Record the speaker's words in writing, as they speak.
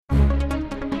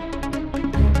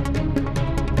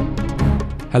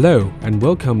Hello, and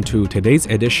welcome to today's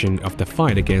edition of The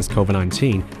Fight Against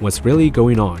COVID-19, What's Really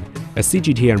Going On, a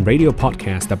CGTN radio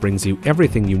podcast that brings you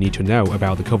everything you need to know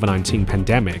about the COVID-19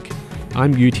 pandemic.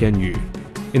 I'm Yu Tianyu.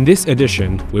 In this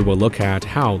edition, we will look at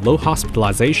how low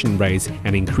hospitalization rates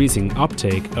and increasing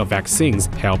uptake of vaccines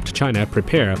helped China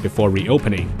prepare before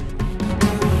reopening.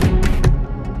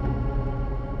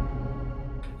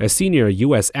 A senior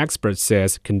U.S. expert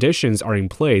says conditions are in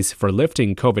place for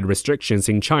lifting COVID restrictions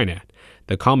in China.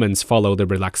 The comments follow the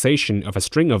relaxation of a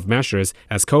string of measures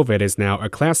as COVID is now a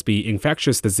Class B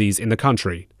infectious disease in the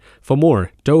country. For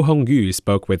more, Do Hongyu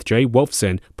spoke with Jay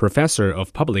Wolfson, professor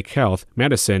of public health,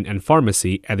 medicine, and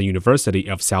pharmacy at the University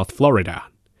of South Florida.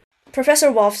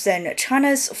 Professor Wolfson,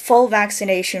 China's full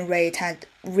vaccination rate had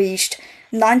reached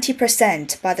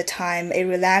 90% by the time it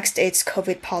relaxed its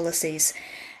COVID policies.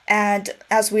 And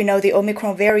as we know, the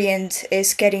Omicron variant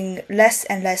is getting less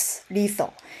and less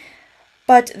lethal.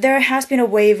 But there has been a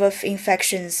wave of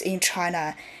infections in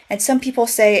China, and some people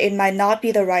say it might not be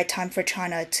the right time for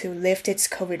China to lift its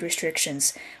COVID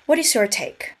restrictions. What is your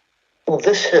take? Well,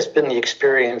 this has been the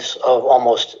experience of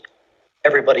almost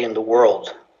everybody in the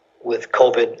world with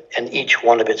COVID and each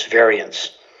one of its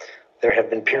variants. There have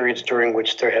been periods during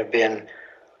which there have been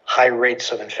high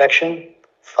rates of infection,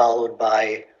 followed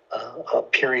by a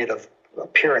period of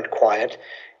apparent quiet,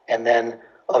 and then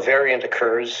a variant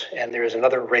occurs and there is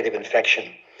another rate of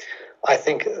infection. I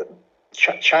think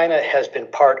China has been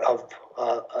part of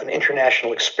an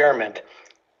international experiment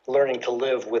learning to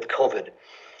live with COVID.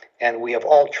 And we have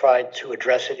all tried to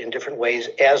address it in different ways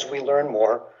as we learn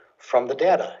more from the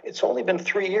data. It's only been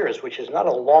 3 years, which is not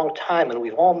a long time, and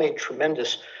we've all made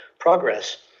tremendous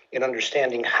progress in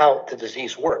understanding how the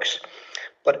disease works.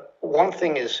 But one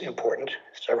thing is important,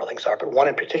 several things are, but one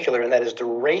in particular, and that is the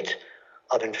rate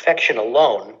of infection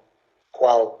alone,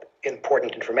 while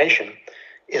important information,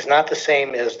 is not the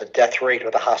same as the death rate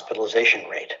or the hospitalization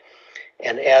rate.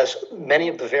 And as many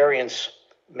of the variants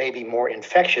may be more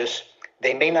infectious,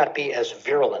 they may not be as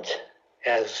virulent,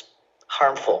 as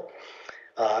harmful.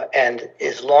 And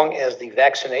as long as the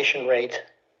vaccination rate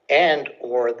and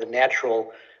or the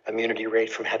natural immunity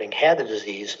rate from having had the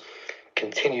disease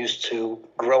continues to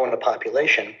grow in the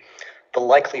population, the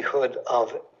likelihood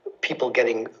of people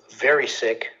getting very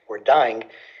sick or dying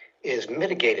is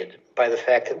mitigated by the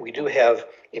fact that we do have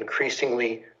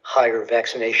increasingly higher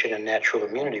vaccination and natural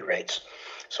immunity rates.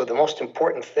 So the most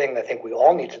important thing I think we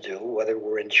all need to do, whether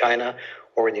we're in China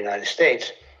or in the United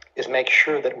States, is make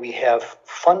sure that we have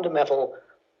fundamental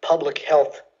public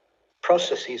health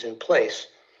processes in place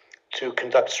to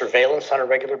conduct surveillance on a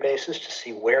regular basis, to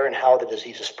see where and how the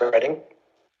disease is spreading,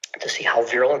 to see how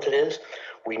virulent it is.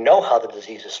 We know how the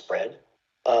disease is spread,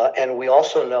 and we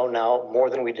also know now, more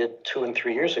than we did 2 and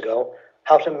 3 years ago,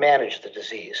 how to manage the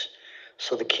disease.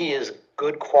 So the key is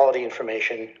good quality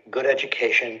information, good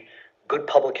education, good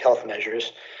public health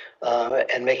measures,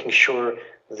 and making sure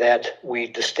that we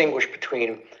distinguish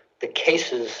between the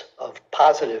cases of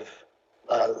positive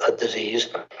disease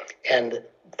and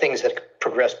things that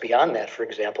progress beyond that. For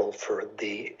example, for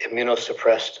the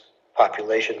immunosuppressed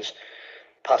populations,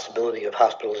 possibility of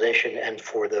hospitalization, and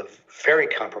for the very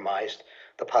compromised,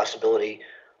 the possibility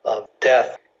of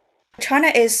death. China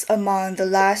is among the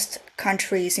last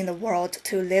countries in the world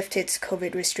to lift its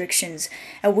COVID restrictions,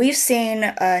 and we've seen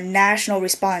a national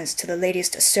response to the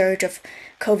latest surge of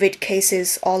COVID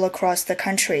cases all across the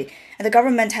country. And the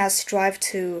government has strived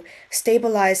to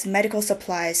stabilize medical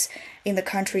supplies in the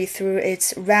country through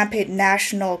its rapid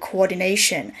national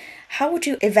coordination. How would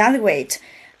you evaluate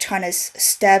China's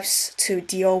steps to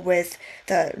deal with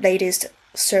the latest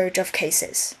surge of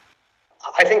cases?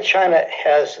 I think China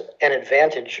has an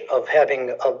advantage of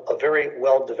having a very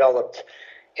well-developed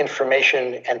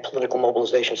information and political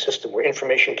mobilization system where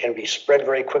information can be spread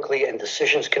very quickly and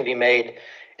decisions can be made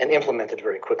and implemented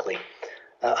very quickly.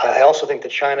 I also think that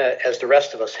China, as the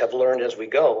rest of us, have learned as we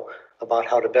go about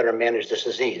how to better manage this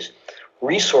disease.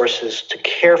 Resources to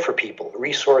care for people,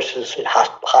 resources,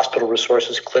 hospital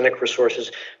resources, clinic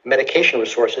resources, medication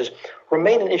resources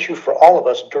remain an issue for all of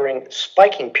us during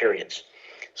spiking periods.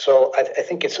 So I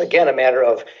think it's, again, a matter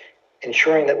of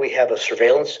ensuring that we have a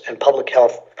surveillance and public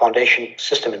health foundation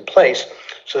system in place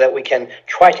so that we can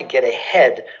try to get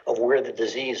ahead of where the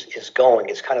disease is going.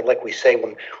 It's kind of like we say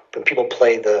when people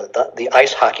play the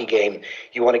ice hockey game,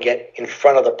 you want to get in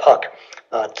front of the puck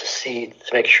to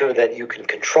make sure that you can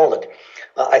control it.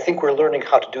 I think we're learning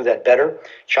how to do that better.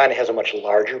 China has a much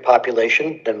larger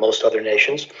population than most other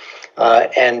nations,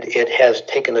 and it has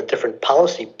taken a different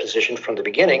policy position from the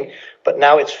beginning, but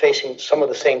now it's facing some of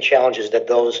the same challenges that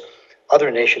those other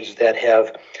nations that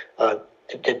have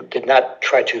did not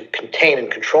try to contain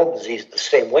and control the disease the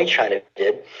same way China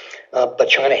did. But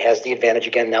China has the advantage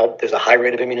again. Now there's a high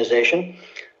rate of immunization.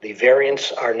 The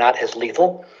variants are not as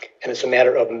lethal, and it's a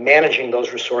matter of managing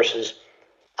those resources,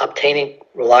 obtaining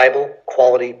reliable,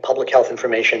 quality public health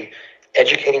information,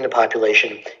 educating the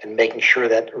population, and making sure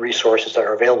that resources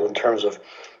are available in terms of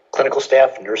clinical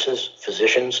staff, nurses,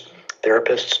 physicians,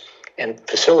 therapists, and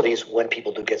facilities when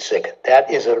people do get sick.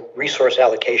 That is a resource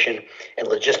allocation and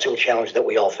logistical challenge that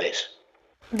we all face.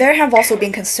 There have also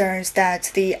been concerns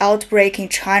that the outbreak in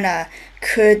China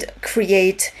could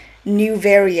create new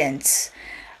variants.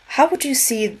 How would you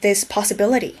see this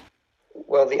possibility?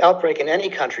 Well, the outbreak in any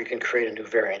country can create a new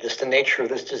variant. It's the nature of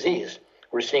this disease.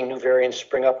 We're seeing new variants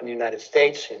spring up in the United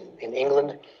States, in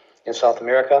England, in South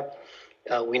America.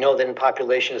 We know that in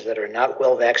populations that are not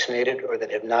well vaccinated or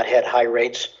that have not had high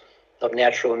rates of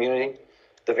natural immunity,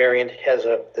 the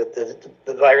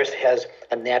virus has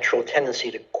a natural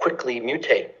tendency to quickly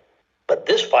mutate. But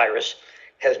this virus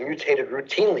has mutated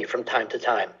routinely from time to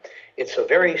time. It's a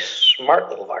very smart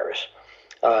little virus.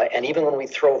 And even when we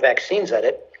throw vaccines at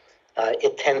it,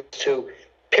 it tends to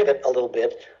pivot a little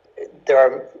bit. There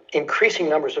are increasing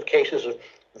numbers of cases of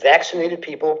vaccinated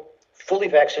people, fully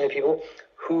vaccinated people,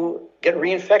 who get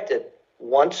reinfected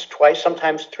once, twice,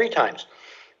 sometimes 3 times.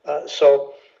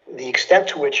 So the extent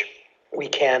to which we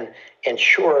can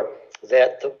ensure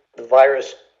that the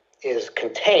virus is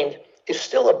contained is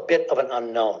still a bit of an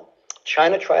unknown.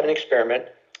 China tried an experiment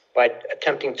by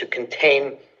attempting to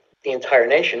contain the entire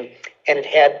nation, and it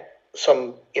had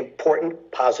some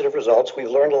important positive results. We've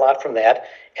learned a lot from that,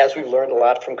 as we've learned a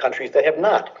lot from countries that have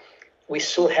not. We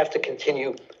still have to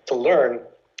continue to learn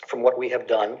from what we have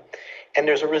done, and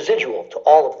there's a residual to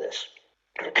all of this,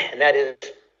 and that is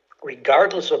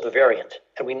regardless of the variant,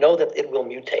 and we know that it will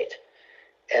mutate.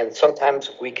 And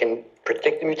sometimes we can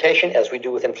predict the mutation, as we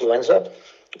do with influenza.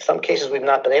 In some cases, we've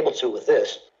not been able to with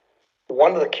this.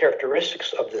 One of the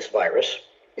characteristics of this virus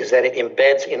is that it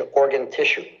embeds in organ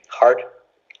tissue, heart,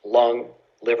 lung,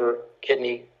 liver,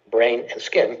 kidney, brain, and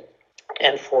skin.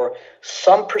 And for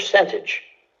some percentage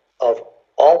of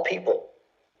all people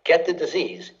get the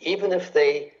disease, even if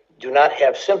they do not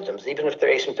have symptoms, even if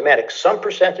they're asymptomatic, some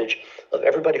percentage of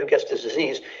everybody who gets this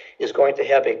disease is going to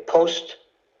have a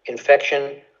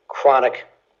post-infection chronic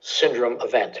syndrome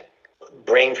event.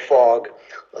 Brain fog,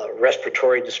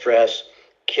 respiratory distress,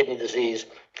 kidney disease,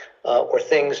 or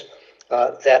things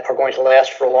that are going to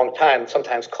last for a long time,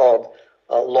 sometimes called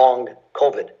long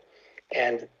COVID.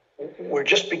 And we're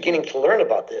just beginning to learn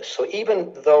about this. So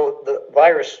even though the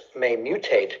virus may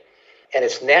mutate, and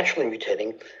it's naturally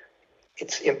mutating,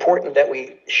 it's important that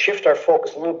we shift our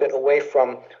focus a little bit away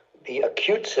from the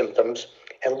acute symptoms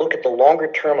and look at the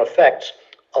longer term effects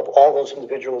of all those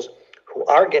individuals who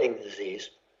are getting the disease,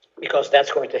 because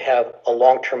that's going to have a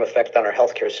long-term effect on our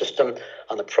healthcare system,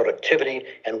 on the productivity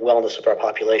and wellness of our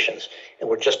populations. And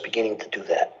we're just beginning to do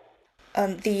that.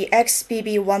 The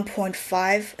XBB 1.5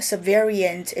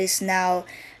 subvariant is now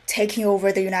taking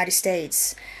over the United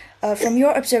States. From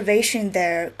your observation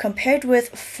there, compared with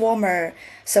former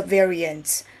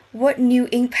subvariants, what new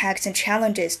impacts and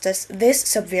challenges does this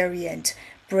subvariant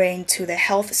bring to the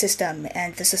health system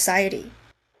and the society?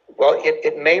 Well,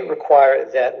 it may require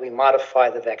that we modify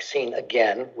the vaccine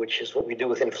again, which is what we do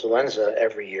with influenza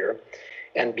every year.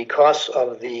 And because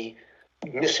of the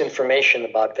misinformation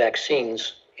about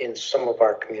vaccines in some of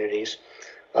our communities,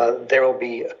 there will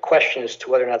be a question as to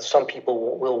whether or not some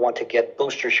people will want to get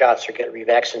booster shots or get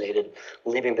revaccinated,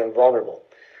 leaving them vulnerable.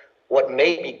 What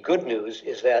may be good news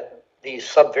is that these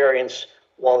subvariants,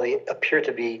 while they appear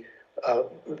to be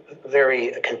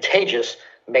very contagious,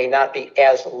 may not be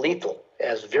as lethal,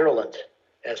 as virulent,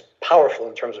 as powerful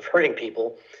in terms of hurting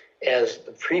people as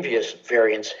the previous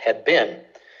variants had been.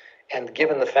 And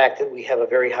given the fact that we have a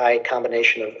very high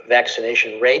combination of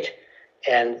vaccination rate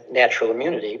and natural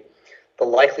immunity, the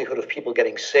likelihood of people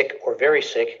getting sick or very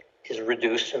sick is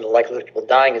reduced, and the likelihood of people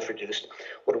dying is reduced.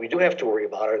 What we do have to worry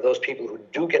about are those people who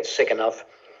do get sick enough,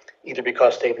 either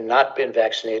because they've not been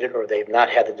vaccinated or they've not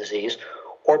had the disease,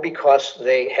 or because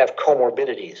they have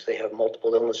comorbidities, they have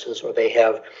multiple illnesses, or they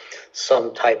have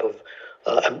some type of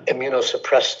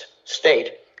immunosuppressed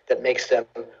state that makes them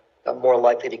more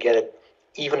likely to get it,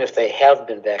 even if they have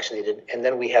been vaccinated. And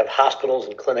then we have hospitals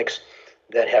and clinics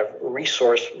that have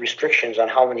resource restrictions on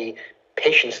how many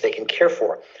patients they can care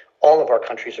for. All of our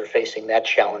countries are facing that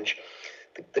challenge.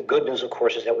 The good news, of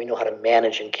course, is that we know how to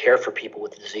manage and care for people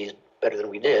with the disease better than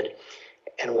we did.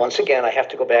 And once again, I have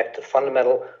to go back to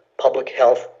fundamental public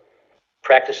health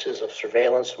practices of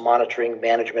surveillance, monitoring,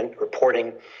 management,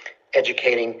 reporting,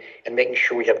 educating, and making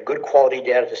sure we have good quality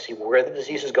data to see where the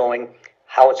disease is going,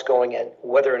 how it's going and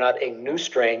whether or not a new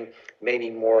strain may be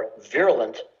more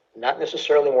virulent, not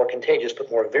necessarily more contagious,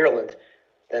 but more virulent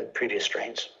than previous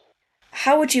strains.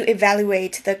 How would you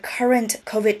evaluate the current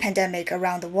COVID pandemic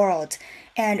around the world,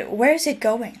 and where is it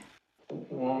going?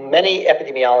 Many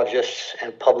epidemiologists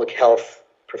and public health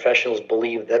professionals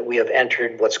believe that we have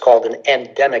entered what's called an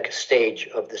endemic stage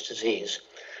of this disease,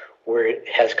 where it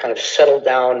has kind of settled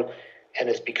down and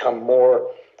has become more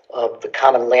of the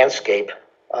common landscape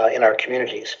in our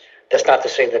communities. That's not to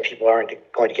say that people aren't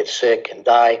going to get sick and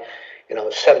die.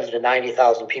 70 to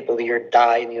 90,000 people a year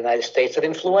die in the United States of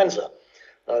influenza.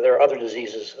 There are other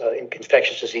diseases,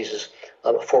 infectious diseases,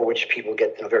 for which people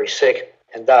get very sick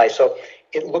and die. So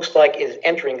it looks like it is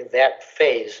entering that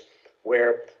phase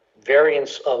where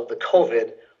variants of the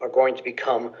COVID are going to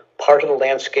become part of the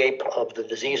landscape of the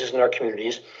diseases in our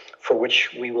communities, for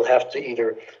which we will have to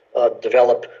either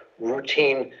develop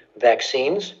routine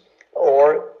vaccines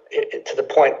or to the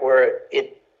point where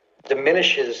it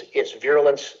diminishes its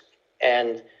virulence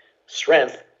and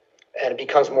strength and it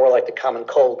becomes more like the common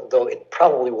cold, though it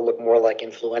probably will look more like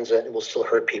influenza and it will still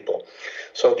hurt people.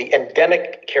 So the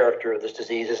endemic character of this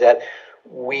disease is that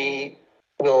we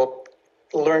will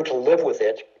learn to live with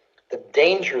it. The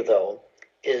danger, though,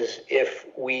 is if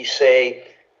we say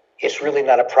it's really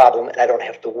not a problem and I don't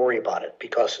have to worry about it,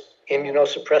 because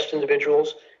immunosuppressed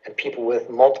individuals and people with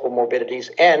multiple morbidities,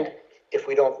 and if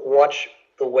we don't watch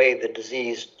the way the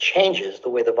disease changes, the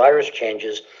way the virus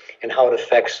changes, and how it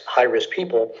affects high-risk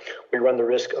people, we run the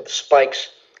risk of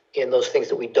spikes in those things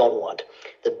that we don't want.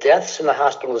 The deaths and the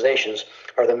hospitalizations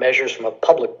are the measures from a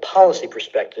public policy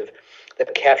perspective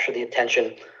that capture the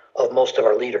attention of most of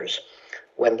our leaders.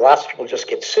 When lots of people just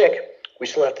get sick, we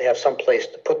still have to have some place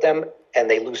to put them, and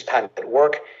they lose time at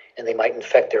work, and they might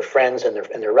infect their friends and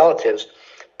their relatives.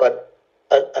 But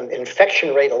an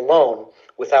infection rate alone,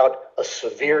 without a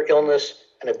severe illness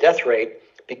and a death rate,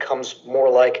 becomes more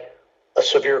like a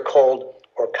severe cold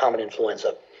or common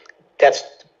influenza. That's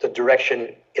the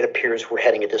direction it appears we're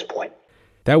heading at this point.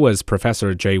 That was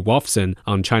Professor Jay Wolfson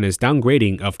on China's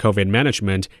downgrading of COVID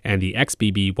management and the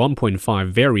XBB 1.5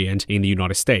 variant in the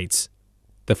United States.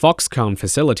 The Foxconn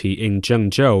facility in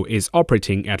Zhengzhou is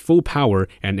operating at full power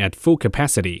and at full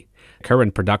capacity.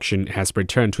 Current production has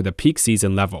returned to the peak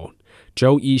season level.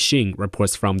 Zhou Yixing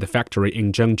reports from the factory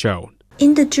in Zhengzhou.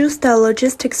 In the Zhengzhou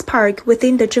Logistics Park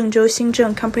within the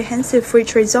Zhengzhou-Xinzheng Comprehensive Free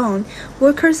Trade Zone,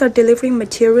 workers are delivering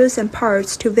materials and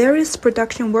parts to various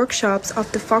production workshops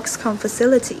of the Foxconn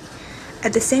facility.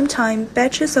 At the same time,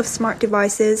 batches of smart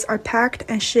devices are packed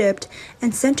and shipped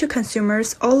and sent to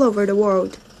consumers all over the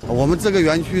world.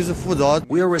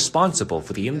 We are responsible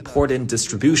for the import and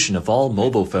distribution of all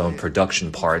mobile phone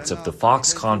production parts of the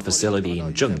Foxconn facility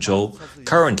in Zhengzhou.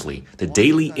 Currently, the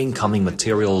daily incoming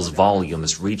materials volume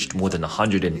has reached more than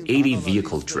 180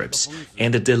 vehicle trips,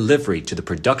 and the delivery to the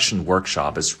production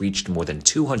workshop has reached more than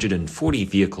 240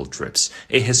 vehicle trips,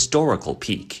 a historical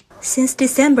peak. Since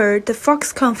December, the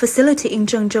Foxconn facility in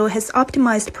Zhengzhou has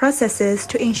optimized processes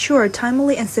to ensure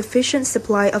timely and sufficient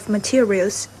supply of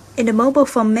materials. In the mobile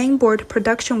phone mainboard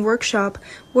production workshop,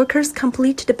 workers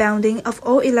complete the bonding of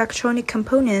all electronic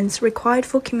components required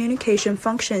for communication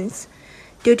functions.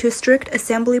 Due to strict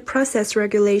assembly process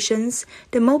regulations,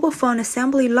 the mobile phone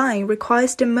assembly line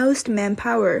requires the most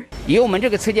manpower.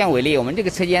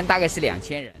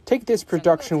 Take this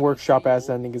production workshop as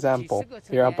an example.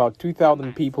 There are about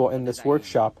 2,000 people in this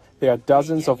workshop. There are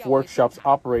dozens of workshops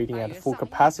operating at full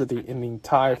capacity in the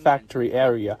entire factory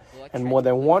area, and more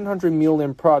than 100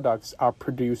 million products are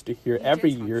produced here every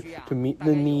year to meet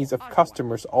the needs of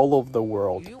customers all over the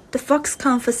world. The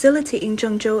Foxconn facility in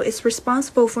Zhengzhou is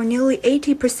responsible for nearly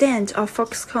 80% of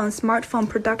Foxconn's smartphone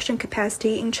production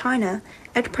capacity in China.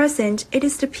 At present, it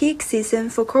is the peak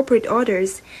season for corporate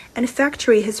orders, and the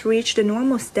factory has reached a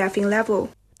normal staffing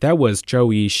level. That was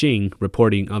Zhou Yixing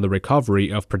reporting on the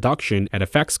recovery of production at a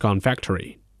Foxconn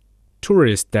factory.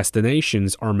 Tourist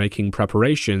destinations are making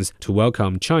preparations to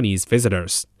welcome Chinese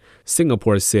visitors.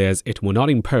 Singapore says it will not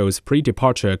impose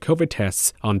pre-departure COVID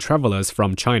tests on travelers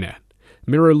from China.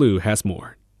 Mira Lu has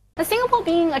more. Singapore,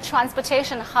 being a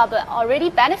transportation hub, already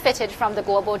benefited from the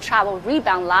global travel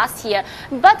rebound last year,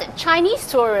 but Chinese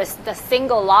tourists, the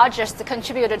single largest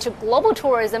contributor to global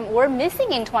tourism, were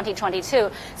missing in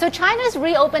 2022. So China's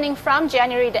reopening from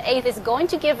January the 8th is going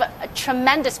to give a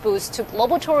tremendous boost to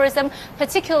global tourism,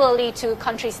 particularly to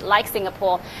countries like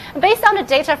Singapore. Based on the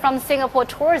data from Singapore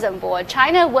Tourism Board,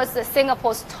 China was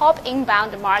Singapore's top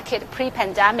inbound market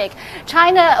pre-pandemic.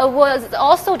 China was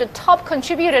also the top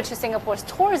contributor to Singapore's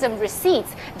tourism tourism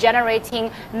receipts,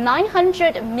 generating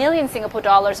 900 million Singapore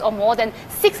dollars or more than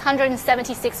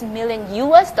 676 million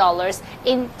US dollars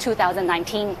in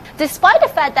 2019. Despite the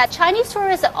fact that Chinese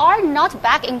tourists are not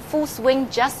back in full swing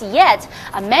just yet,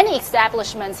 many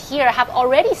establishments here have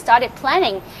already started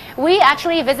planning. We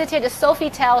actually visited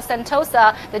Sofitel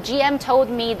Sentosa. The GM told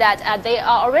me that they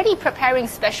are already preparing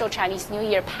special Chinese New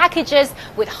Year packages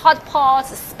with hot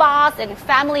pots, spas, and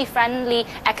family-friendly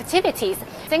activities.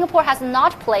 Singapore has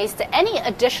not placed any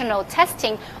additional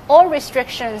testing or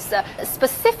restrictions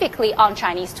specifically on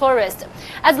Chinese tourists.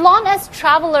 As long as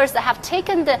travelers have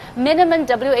taken the minimum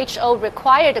WHO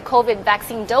required COVID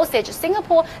vaccine dosage,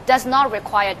 Singapore does not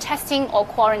require testing or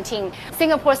quarantine.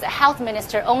 Singapore's Health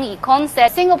Minister Ong Ye Kung said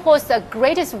Singapore's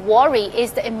greatest worry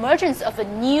is the emergence of a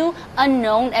new,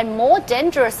 unknown, and more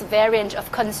dangerous variant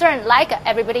of concern like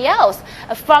everybody else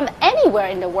from anywhere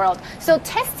in the world. So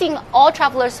testing all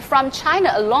travelers from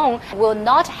China alone will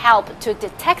not help to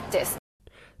detect this.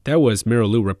 That was Mira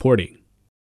Lu reporting.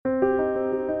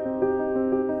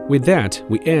 With that,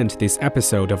 we end this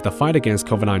episode of The Fight Against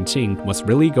COVID-19 What's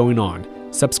Really Going On.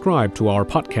 Subscribe to our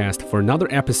podcast for another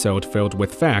episode filled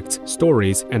with facts,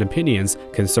 stories, and opinions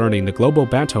concerning the global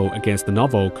battle against the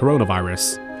novel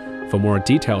coronavirus. For more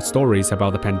detailed stories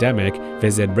about the pandemic,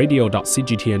 visit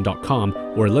radio.cgtn.com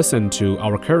or listen to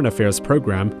our current affairs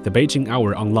program, The Beijing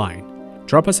Hour, online.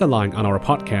 Drop us a line on our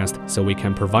podcast so we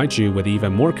can provide you with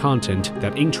even more content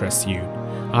that interests you.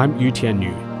 I'm Yu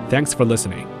Tianyu. Thanks for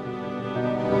listening.